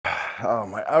Oh,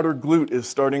 my outer glute is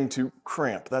starting to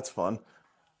cramp. That's fun.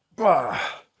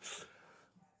 Ah.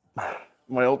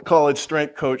 My old college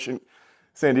strength coach in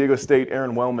San Diego State,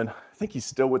 Aaron Wellman, I think he's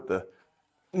still with the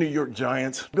New York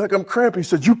Giants. Be like, I'm cramping. He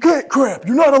said, you can't cramp.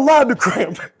 You're not allowed to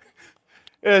cramp.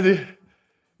 And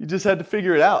you just had to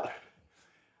figure it out.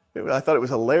 I thought it was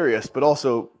hilarious, but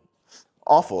also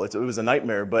awful. It was a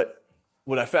nightmare. But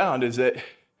what I found is that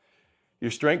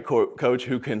your strength coach,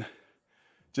 who can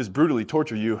just brutally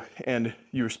torture you and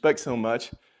you respect so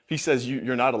much, if he says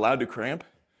you're not allowed to cramp,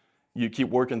 you keep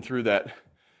working through that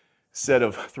set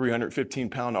of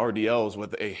 315-pound RDLs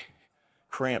with a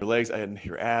cramp. Your legs and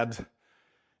your abs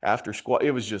after squat.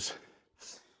 It was just